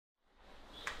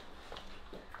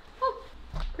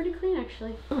pretty clean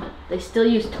actually. Oh, they still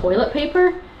use toilet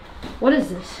paper? What is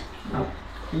this? Oh,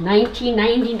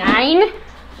 1999?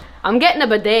 I'm getting a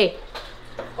bidet.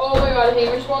 Oh my god,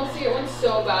 Hamish wants to get one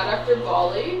so bad after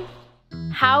Bali.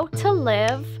 How to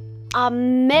live a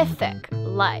mythic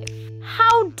life.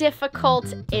 How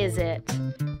difficult is it?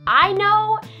 I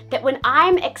know that when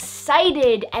I'm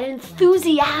excited and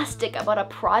enthusiastic about a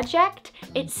project,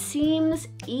 it seems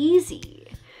easy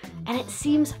and it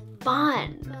seems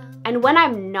fun. And when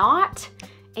I'm not,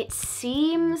 it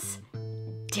seems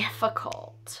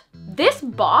difficult. This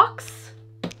box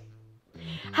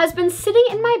has been sitting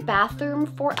in my bathroom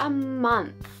for a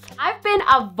month. I've been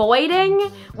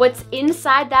avoiding what's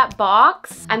inside that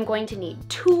box. I'm going to need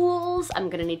tools. I'm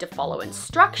gonna need to follow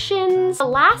instructions. The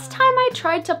last time I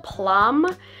tried to plumb,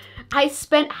 I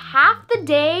spent half the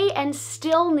day and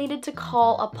still needed to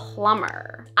call a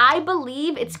plumber. I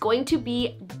believe it's going to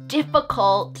be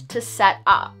difficult to set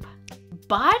up,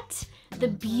 but the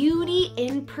beauty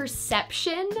in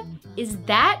perception is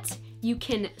that you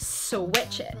can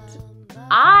switch it.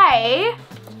 I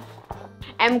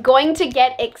am going to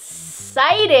get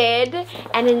excited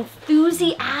and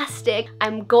enthusiastic.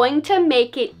 I'm going to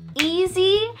make it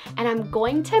easy and I'm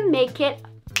going to make it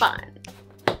fun.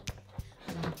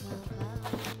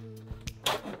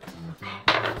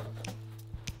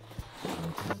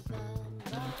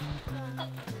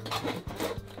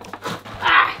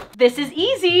 This is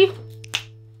easy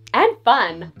and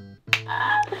fun.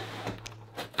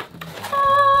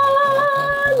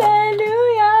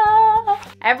 Hallelujah.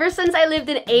 Ever since I lived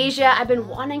in Asia, I've been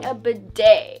wanting a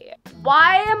bidet.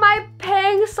 Why am I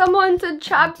paying someone to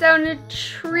chop down a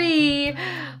tree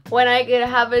when I could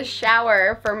have a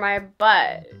shower for my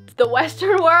butt? The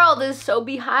Western world is so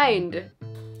behind.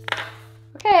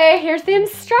 Okay, here's the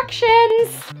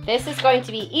instructions. This is going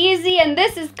to be easy and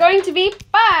this is going to be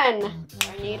fun.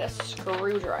 I need a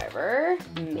screwdriver,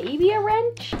 maybe a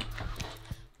wrench?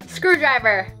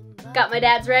 Screwdriver, got my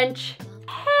dad's wrench.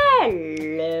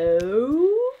 Hello.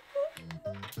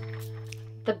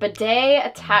 The bidet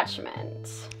attachment.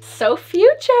 So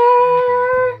future.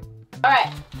 All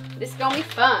right, this is gonna be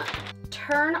fun.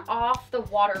 Turn off the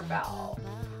water valve.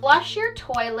 Flush your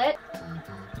toilet.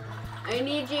 I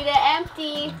need you to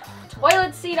empty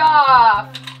toilet seat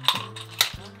off.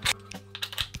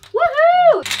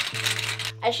 Woohoo!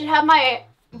 I should have my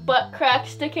butt crack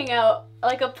sticking out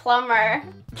like a plumber.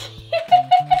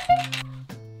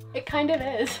 It kind of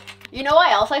is. You know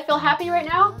why else I feel happy right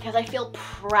now? Because I feel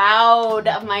proud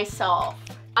of myself.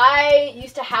 I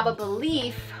used to have a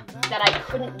belief that I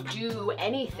couldn't do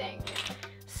anything.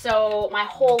 So my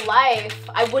whole life,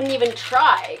 I wouldn't even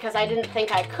try because I didn't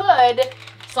think I could.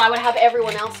 So I would have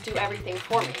everyone else do everything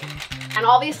for me. And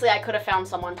obviously I could have found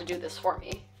someone to do this for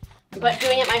me. But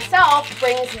doing it myself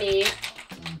brings me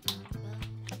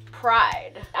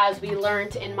pride. As we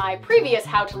learned in my previous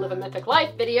How to Live a Mythic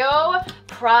Life video,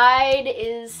 pride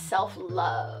is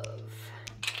self-love.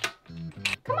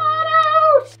 Come on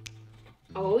out!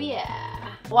 Oh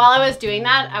yeah. While I was doing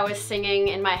that, I was singing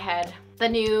in my head the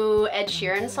new Ed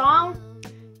Sheeran song.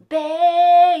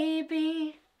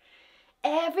 Baby,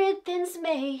 everything's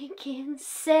making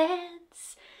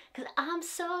sense, 'cause I'm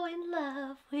so in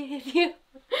love with you.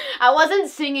 I wasn't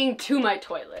singing to my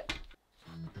toilet.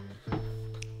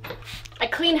 I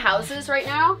clean houses right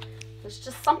now. There's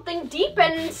just something deep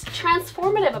and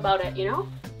transformative about it, you know?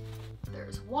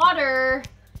 There's water.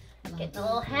 Getting a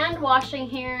little hand washing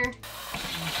here.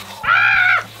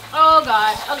 Ah! Oh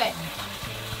God, okay.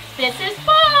 This is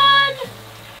fun.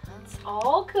 It's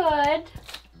all good.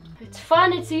 It's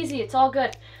fun, it's easy, it's all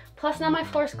good. Plus now my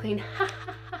floor's clean.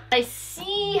 I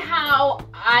see how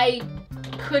I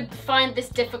could find this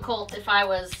difficult if I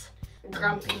was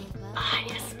grumpy. I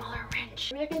need a smaller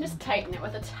wrench. Maybe I can just tighten it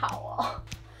with a towel.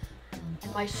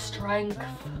 My strength.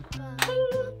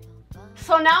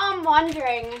 So now I'm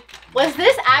wondering, was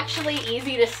this actually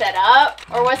easy to set up?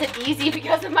 Or was it easy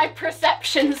because of my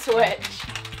perception switch?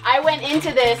 I went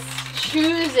into this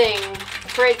choosing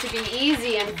for it to be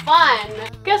easy and fun.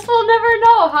 Guess we'll never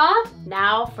know, huh?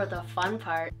 Now for the fun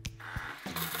part.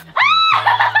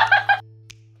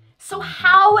 So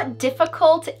how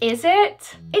difficult is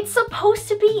it? It's supposed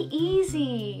to be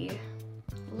easy.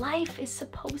 Life is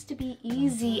supposed to be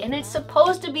easy and it's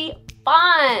supposed to be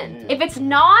fun. If it's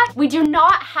not, we do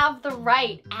not have the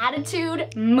right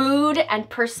attitude, mood, and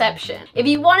perception. If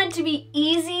you want it to be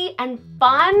easy and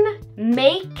fun,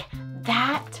 make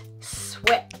that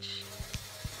switch.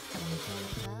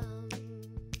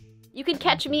 You can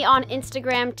catch me on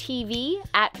Instagram TV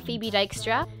at Phoebe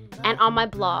Dykstra. and on my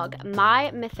blog,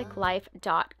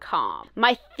 mymythiclife.com.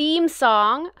 My theme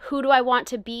song, Who Do I Want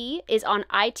to Be, is on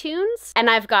iTunes, and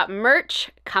I've got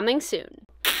merch coming soon.